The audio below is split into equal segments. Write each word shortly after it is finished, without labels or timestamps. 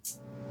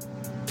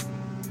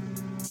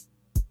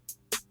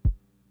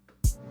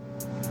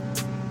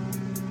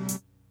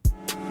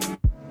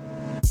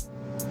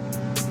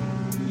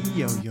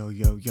Yo.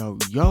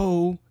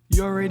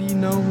 You already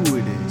know who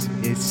it is.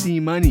 It's C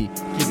Money,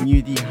 giving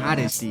you the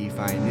hottest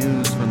DeFi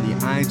news from the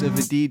eyes of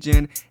a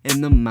degen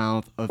and the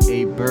mouth of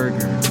a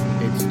burger.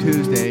 It's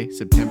Tuesday,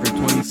 September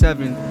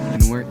 27th,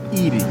 and we're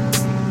eating.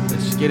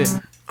 Let's get it.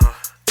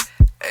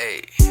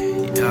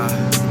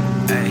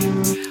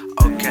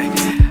 Okay.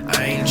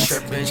 I ain't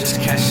tripping, just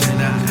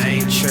cashing out, I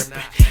ain't tripping.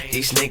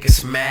 These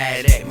niggas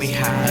mad at me,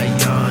 how a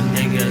young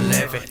nigga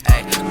living.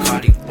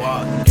 Cardi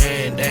walked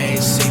in, they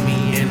ain't see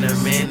me in a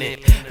minute.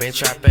 Been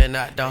trapping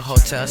at the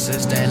hotel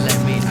since they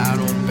let me out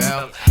on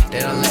bail. They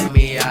don't let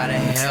me out of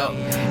hell.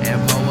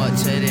 And pull up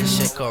to this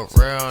shit, cause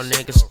real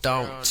niggas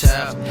don't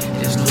tell.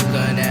 This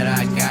Luca that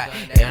I got,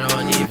 it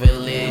don't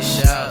even leave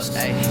shells.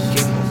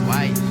 Keep a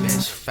white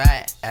bitch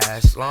fat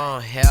ass,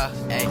 long hair.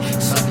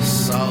 Suck the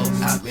soul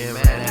out me,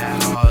 man,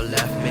 that hoe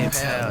left me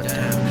pale.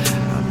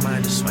 Damn, I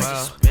might as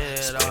well spend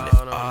it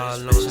all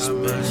on this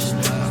bitch.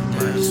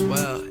 Might as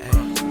well,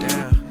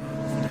 damn.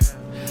 I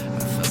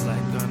feel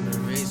like I'm the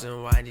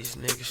reason why these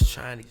niggas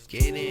trying to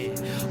get in.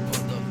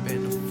 Pulled up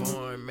in the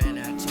foreign, man,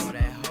 I told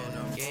that hoe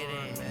no get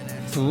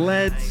in.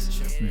 Let's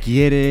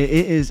get it.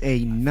 It is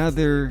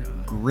another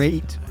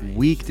great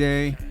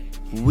weekday.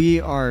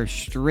 We are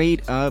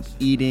straight up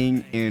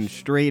eating and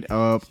straight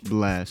up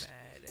blessed.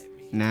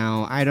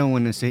 Now, I don't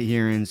want to sit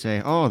here and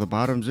say, oh, the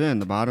bottom's in,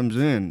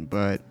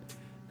 but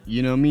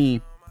you know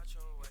me,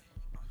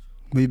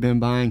 we've been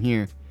buying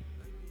here.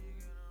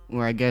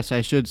 Or I guess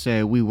I should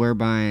say we were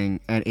buying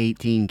at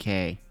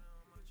 18K.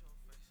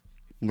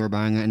 We're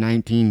buying at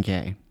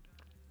 19K.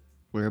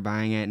 We're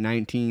buying at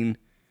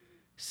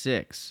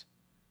 19.6.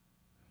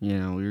 You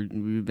know,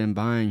 we've been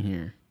buying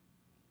here.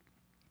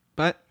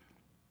 But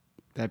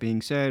that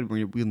being said,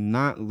 we will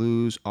not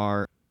lose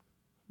our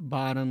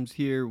bottoms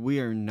here. We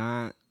are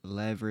not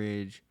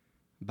leverage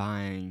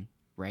buying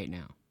right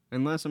now.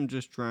 Unless I'm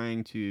just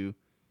trying to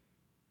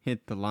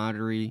hit the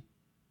lottery,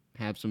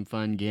 have some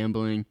fun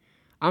gambling.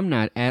 I'm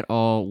not at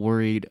all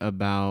worried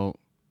about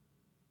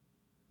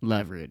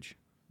leverage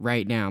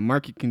right now.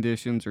 Market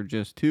conditions are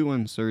just too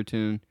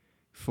uncertain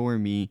for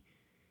me.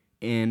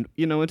 And,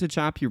 you know, it's a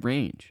choppy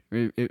range.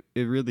 It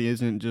really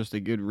isn't just a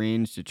good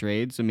range to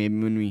trade. So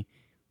maybe when we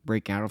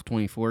break out of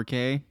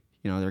 24K,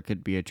 you know, there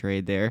could be a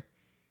trade there.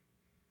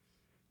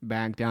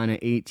 Back down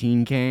at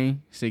 18K,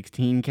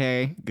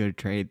 16K, good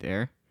trade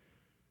there.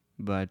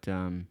 But,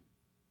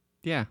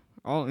 yeah,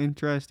 all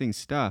interesting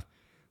stuff.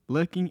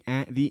 Looking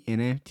at the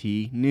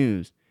NFT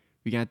news,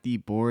 we got the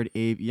Bored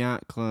Ape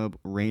Yacht Club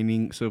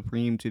reigning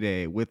supreme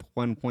today with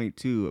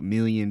 $1.2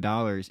 million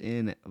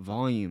in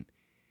volume.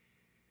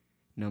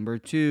 Number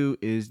 2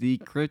 is the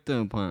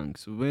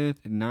CryptoPunks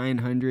with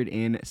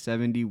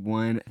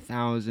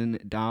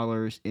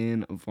 $971,000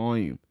 in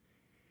volume.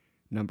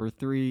 Number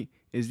 3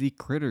 is the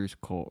Critters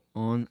Cult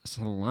on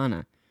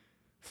Solana.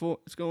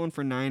 It's going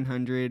for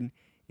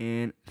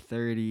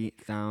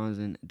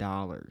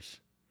 $930,000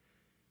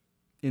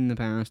 in the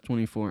past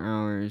 24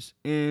 hours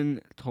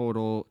in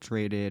total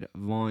traded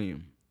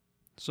volume.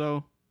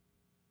 So,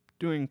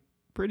 doing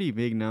pretty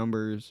big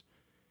numbers,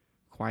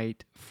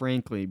 quite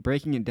frankly.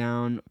 Breaking it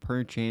down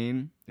per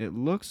chain, it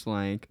looks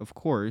like, of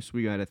course,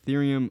 we got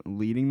Ethereum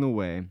leading the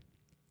way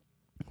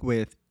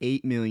with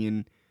 $8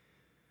 million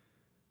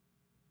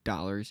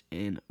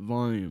in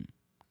volume.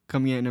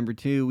 Coming at number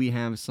 2, we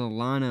have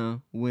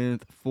Solana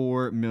with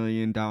 $4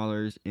 million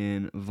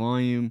in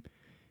volume.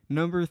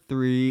 Number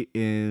 3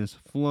 is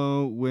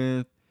Flow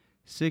with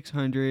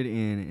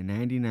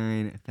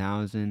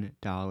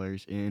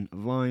 $699,000 in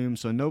volume.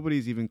 So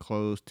nobody's even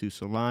close to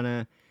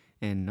Solana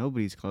and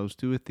nobody's close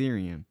to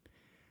Ethereum.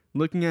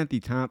 Looking at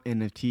the top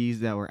NFTs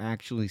that were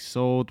actually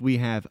sold, we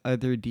have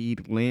Other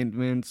Deed Land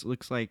Mints.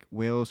 Looks like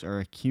whales are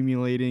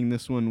accumulating.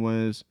 This one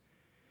was...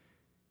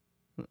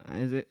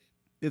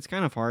 It's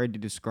kind of hard to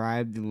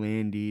describe the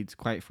land deeds,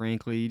 quite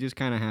frankly. You just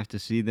kind of have to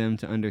see them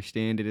to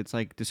understand it. It's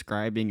like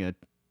describing a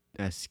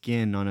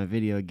skin on a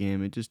video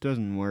game. It just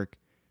doesn't work.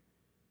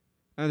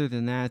 Other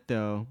than that,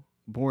 though,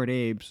 Bored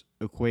Apes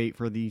equate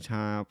for the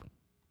top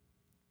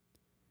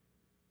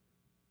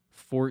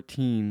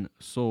 14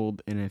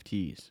 sold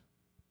NFTs.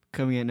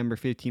 Coming at number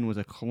 15 was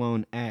a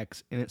Clone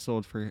X, and it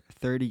sold for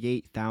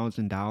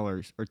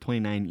 $38,000 or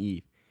 29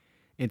 ETH.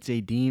 It's a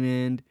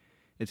demon.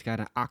 It's got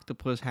an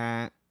octopus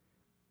hat,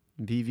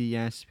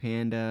 VVS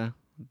Panda,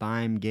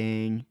 Bime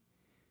Gang,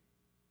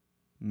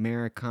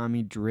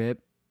 Murakami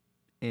Drip,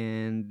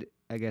 and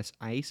I guess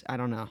Ice. I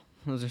don't know.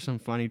 Those are some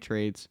funny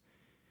traits.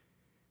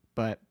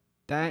 But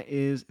that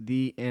is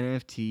the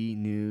NFT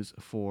news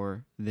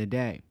for the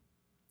day.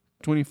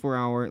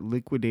 24-hour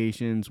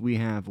liquidations, we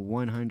have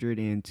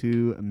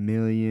 $102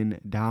 million.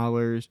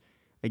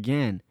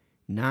 Again,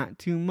 not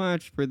too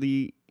much for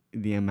the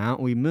amount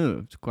we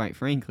moved, quite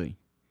frankly.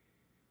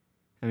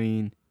 I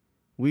mean,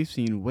 we've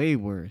seen way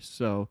worse,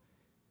 so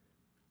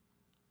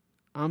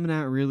I'm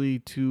not really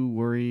too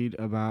worried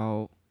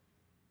about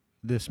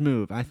this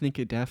move. I think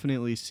it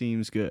definitely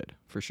seems good,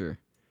 for sure.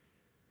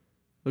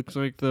 Looks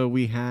like though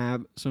we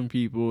have some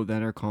people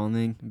that are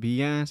calling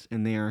BS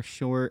and they are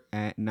short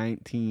at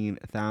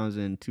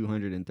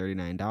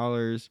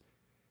 $19,239.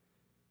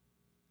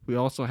 We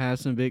also have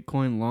some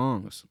Bitcoin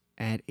longs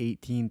at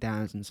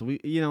 18,000. So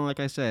like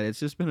I said,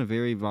 it's just been a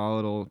very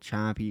volatile,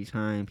 choppy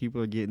time.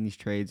 People are getting these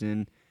trades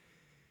in,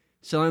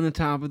 selling the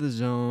top of the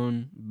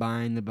zone,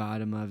 buying the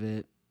bottom of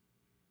it.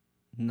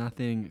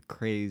 Nothing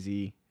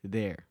crazy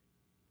there.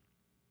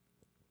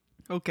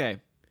 Okay.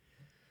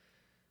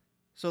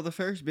 So the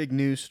first big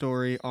news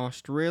story,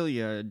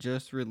 Australia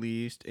just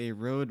released a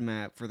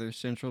roadmap for their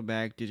central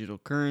bank digital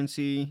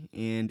currency,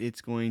 and it's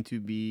going to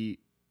be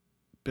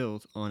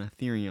built on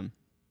Ethereum.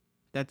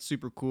 That's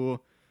super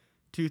cool.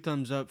 2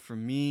 thumbs up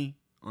from me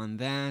on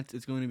that.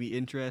 It's going to be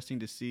interesting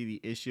to see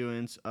the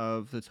issuance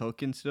of the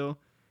token still.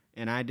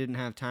 And I didn't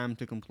have time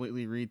to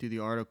completely read through the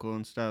article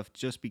and stuff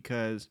just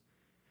because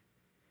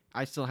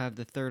I still have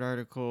the third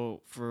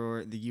article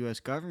for the U.S.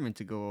 government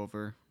to go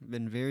over.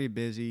 Been very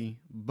busy,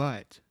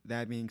 but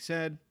that being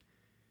said,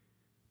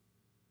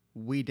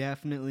 we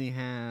definitely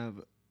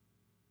kind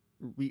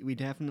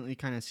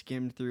of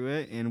skimmed through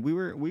it, and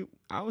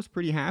I was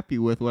pretty happy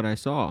with what I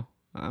saw.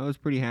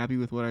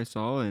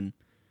 And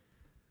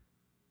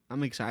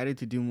I'm excited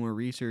to do more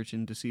research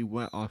and to see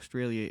what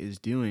Australia is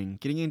doing.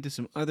 Getting into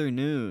some other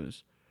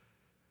news,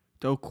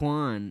 Do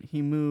Kwon,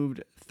 he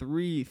moved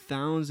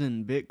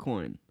 3,000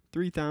 Bitcoin.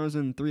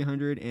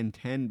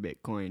 3,310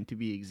 Bitcoin to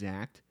be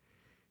exact,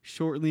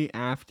 shortly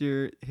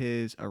after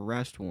his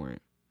arrest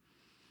warrant.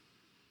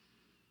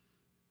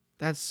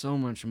 That's so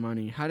much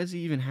money. How does he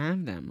even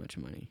have that much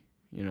money?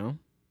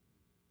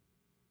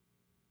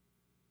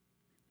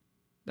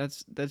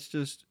 That's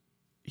just,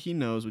 he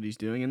knows what he's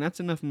doing, and that's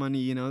enough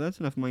money. That's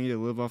enough money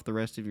to live off the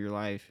rest of your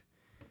life.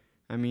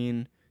 I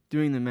mean,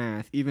 doing the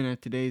math, even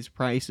at today's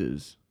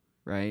prices,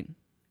 right?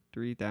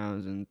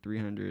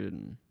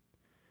 3,300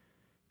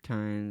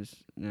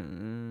 times,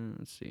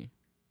 let's see.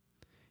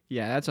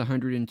 Yeah, that's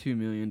 $102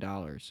 million.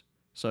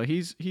 So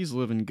he's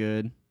living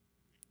good.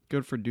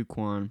 Good for Do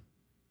Kwon.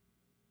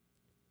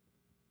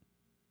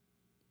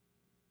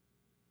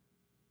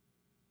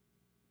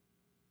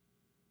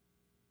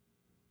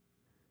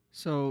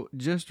 So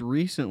just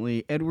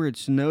recently, Edward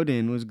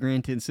Snowden was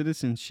granted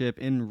citizenship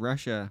in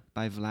Russia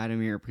by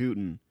Vladimir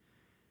Putin.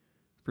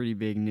 Pretty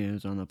big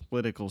news on the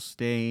political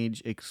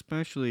stage,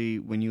 especially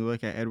when you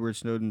look at Edward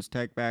Snowden's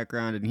tech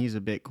background, and he's a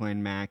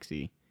Bitcoin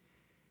maxi.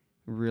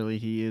 Really,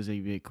 he is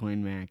a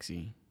Bitcoin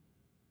maxi.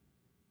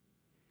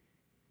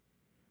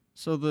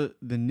 So the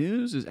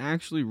news is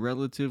actually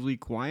relatively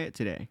quiet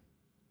today.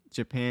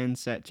 Japan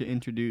set to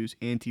introduce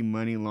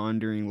anti-money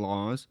laundering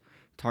laws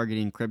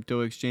targeting crypto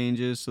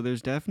exchanges. So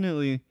there's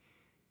definitely,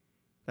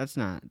 that's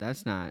not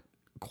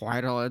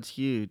quite all that's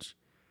huge.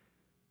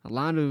 A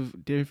lot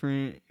of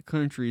different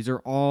countries are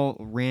all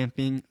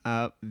ramping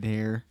up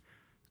their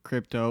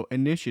crypto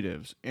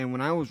initiatives. And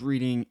when I was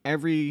reading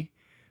the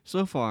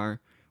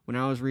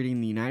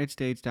United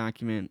States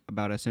document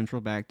about a central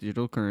bank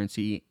digital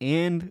currency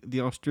and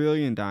the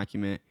Australian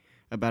document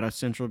about a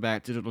central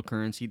bank digital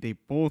currency, they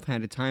both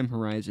had a time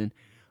horizon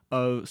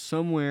of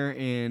somewhere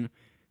in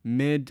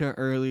mid to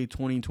early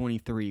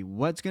 2023.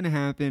 What's going to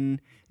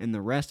happen in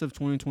the rest of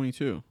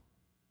 2022?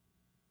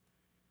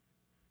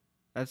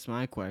 That's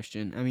my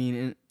question. I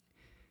mean,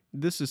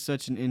 this is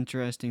such an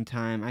interesting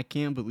time. I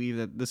can't believe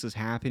that this is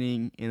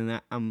happening, and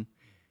that I'm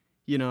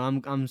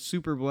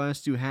super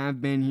blessed to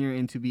have been here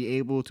and to be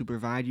able to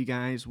provide you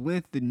guys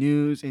with the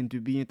news and to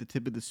be at the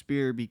tip of the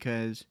spear,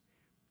 because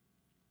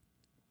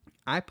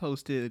I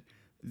posted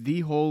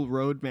the whole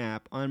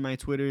roadmap on my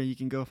Twitter. You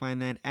can go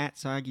find that at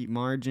Soggy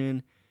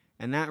Margin,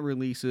 and that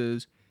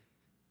releases,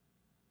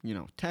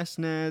 test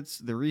nets,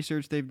 the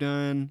research they've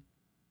done.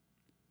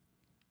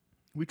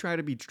 We try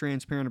to be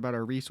transparent about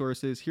our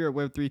resources. Here at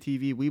Web3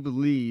 TV, we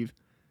believe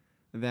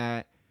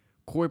that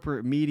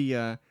corporate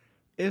media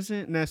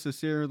isn't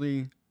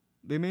necessarily,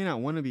 they may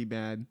not want to be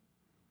bad,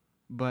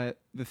 but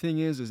the thing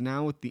is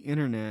now with the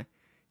internet,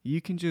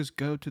 you can just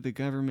go to the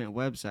government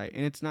website,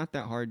 and it's not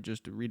that hard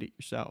just to read it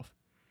yourself.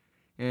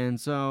 And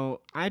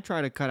so I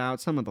try to cut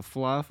out some of the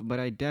fluff, but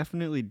I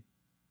definitely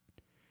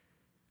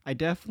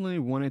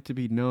want it to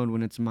be known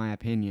when it's my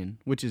opinion,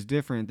 which is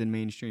different than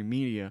mainstream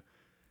media.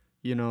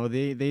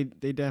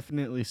 They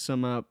definitely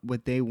sum up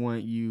what they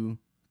want you.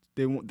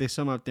 They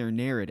sum up their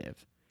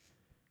narrative.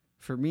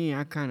 For me,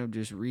 I kind of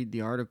just read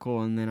the article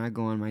and then I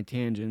go on my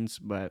tangents,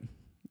 but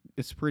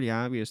it's pretty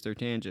obvious they're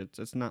tangents.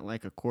 It's not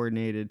like a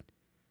coordinated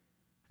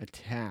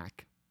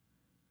attack.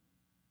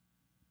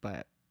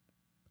 But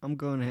I'm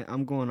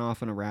going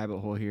off on a rabbit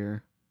hole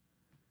here.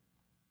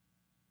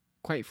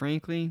 Quite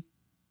frankly,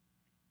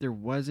 there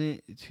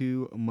wasn't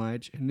too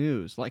much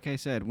news. Like I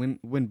said,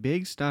 when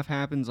big stuff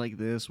happens like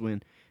this,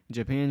 when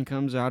Japan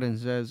comes out and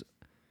says,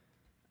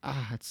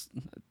 it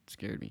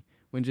scared me.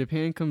 When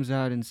Japan comes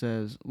out and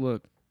says,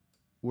 look,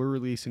 we're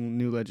releasing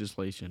new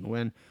legislation.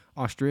 When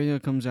Australia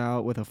comes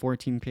out with a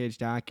 14-page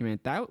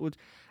document, I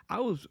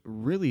was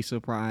really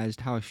surprised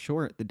how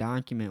short the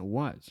document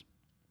was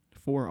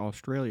for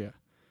Australia.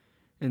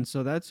 And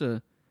so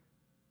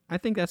I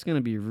think that's going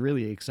to be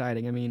really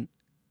exciting. I mean,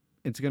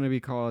 it's going to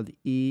be called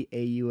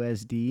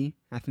EAUSD.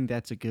 I think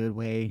that's a good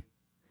way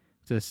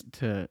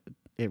to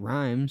it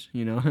rhymes,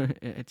 you know,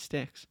 it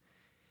sticks.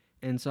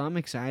 And so I'm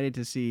excited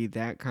to see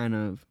that kind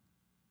of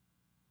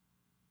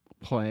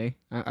play.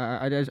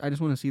 I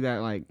just want to see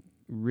that like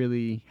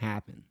really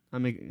happen.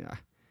 I'm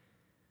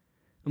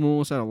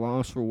almost at a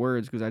loss for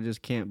words because I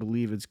just can't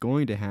believe it's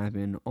going to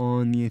happen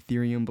on the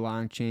Ethereum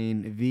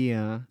blockchain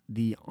via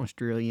the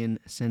Australian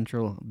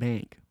Central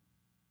Bank.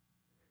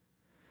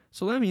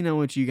 So let me know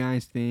what you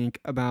guys think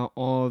about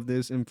all of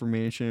this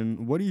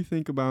information. What do you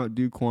think about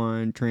Do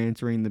Kwon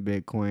transferring the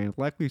Bitcoin?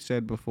 Like we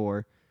said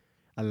before,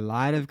 a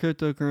lot of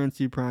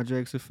cryptocurrency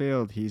projects have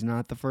failed. He's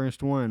not the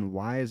first one.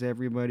 Why is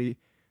everybody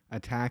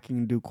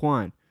attacking Do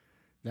Kwon?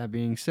 That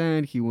being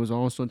said, he was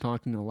also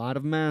talking a lot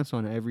of mess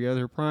on every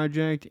other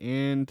project,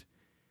 and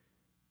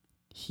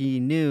he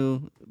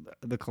knew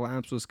the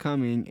collapse was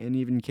coming and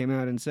even came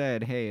out and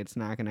said, hey, it's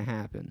not going to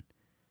happen.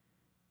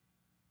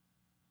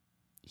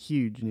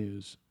 Huge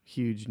news.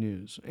 Huge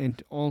news.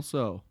 And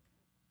also,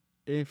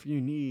 if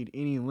you need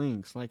any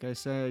links, like I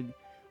said,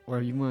 or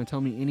if you want to tell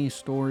me any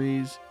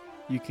stories,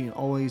 you can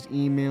always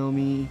email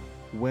me,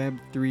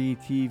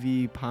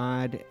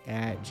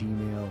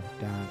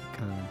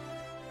 web3tvpod@gmail.com.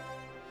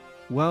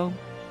 Well,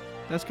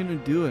 that's going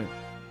to do it.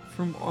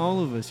 From all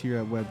of us here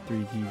at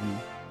Web3TV,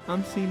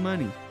 I'm C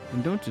Money,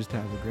 and don't just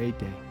have a great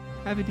day.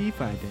 Have a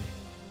DeFi day.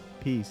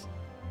 Peace.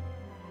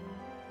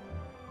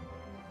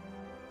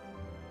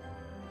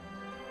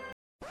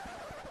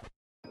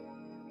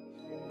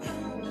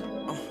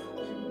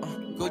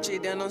 Gucci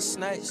down on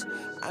snakes.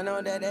 I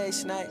know that they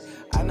snake.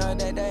 I know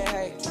that they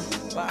hate.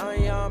 But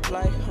I'm young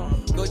play.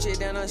 Gucci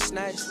down on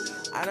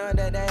snakes. I know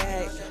that they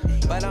hate.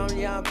 But I'm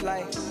young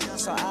play.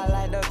 So I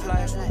like to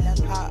play.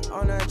 Hot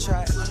on the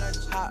track.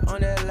 Hot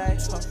on the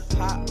lake.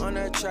 Hot on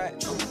the track.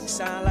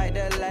 Sound like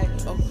the lake.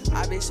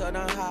 I be so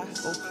damn high.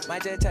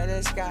 Might just touch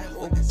the sky.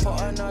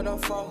 For another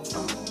foe.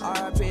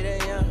 RIP the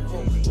young.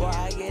 Boy,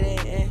 I get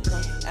it in.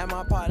 And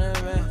my partner,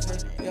 man.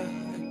 Yeah.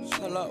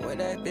 Pull up with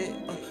that bitch.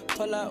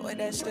 Pull up with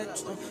that stick,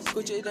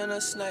 Gucci than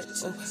a snake,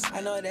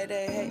 I know that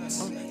they hate,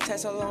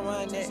 tats all on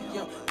my neck,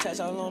 tats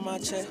all on my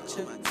chest,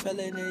 feel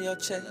it in your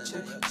chest,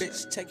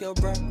 bitch, take your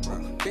breath,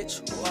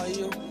 bitch, who are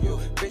you,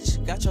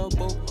 bitch, got your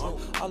boo,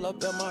 all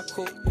up in my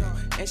coupe,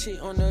 and she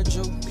on the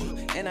juke,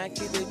 and I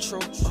keep it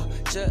true,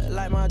 just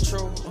like my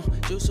true,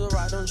 used to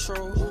rock them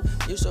true,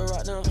 used to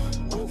rock them,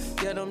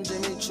 yeah, them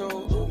Jimmy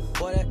True,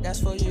 boy, that's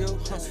for you,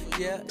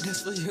 yeah,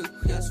 that's for you,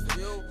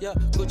 yeah,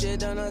 Gucci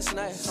than a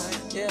snake,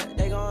 yeah,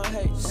 they gon'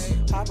 hate,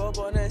 hop up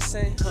on that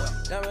scene,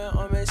 diamond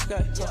on my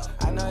skirt,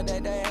 I know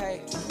that they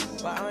hate,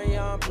 but I'm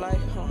young play,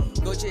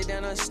 Gucci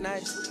than a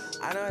snake,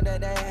 I know that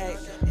they hate,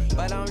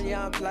 but I'm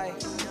young play,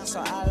 so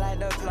I like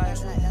to play,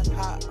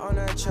 hot on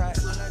the track,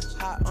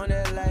 hot on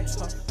the lake,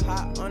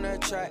 hot on the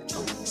track,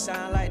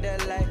 sound like the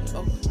lake,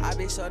 I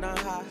be so damn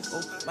high,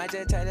 might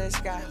just touch the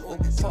sky,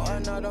 for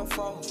another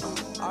foe,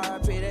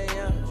 RIP the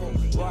young,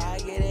 boy I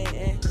get it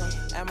in,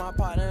 and my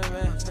partner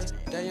man,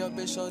 then your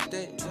bitch so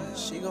thick,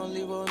 she gon'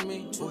 leave with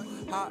me,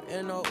 hot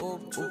in the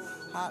oop,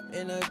 hop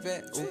in a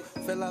vet,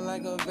 feeling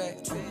like a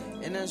vet,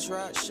 in this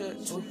rock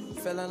shit,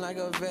 feeling like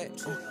a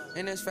vet,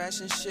 in this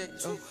fashion shit,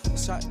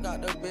 shot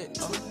got the bit,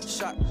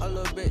 shot a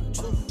little bit,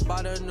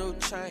 bought a new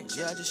chain,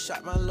 yeah, I just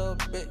shot my little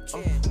bit,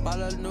 bought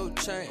a new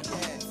chain,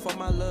 for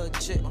my little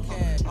chick,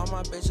 all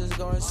my bitches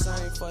go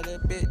insane for the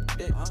bit,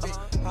 hot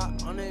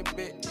on that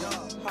bit,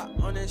 hot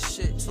on this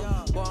shit,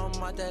 boy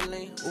I'm out that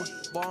lean,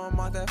 boy I'm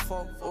out that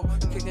folk,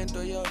 kicking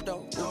through your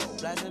dope,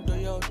 blasting through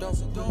your dope,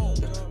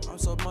 I'm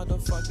so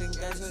motherfucking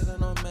gangster, it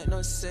don't make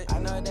no sense, I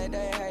know that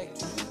they hate,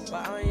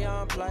 but I'm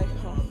young play,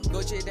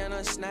 Gucci than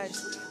a snake,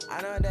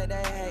 I know that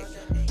they hate,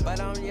 but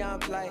I'm young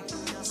play,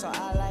 so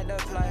I like to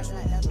play,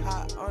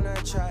 hot on the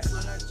track,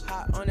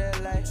 hot on the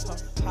lake,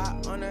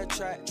 hot on the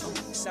track,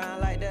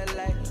 sound like the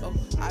lake,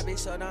 I be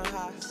so damn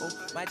high,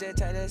 might just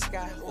touch the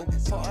sky,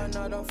 for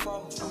another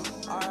foe,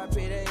 RIP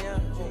the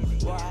young,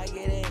 boy I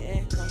get it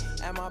in,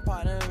 and my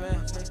partner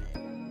man.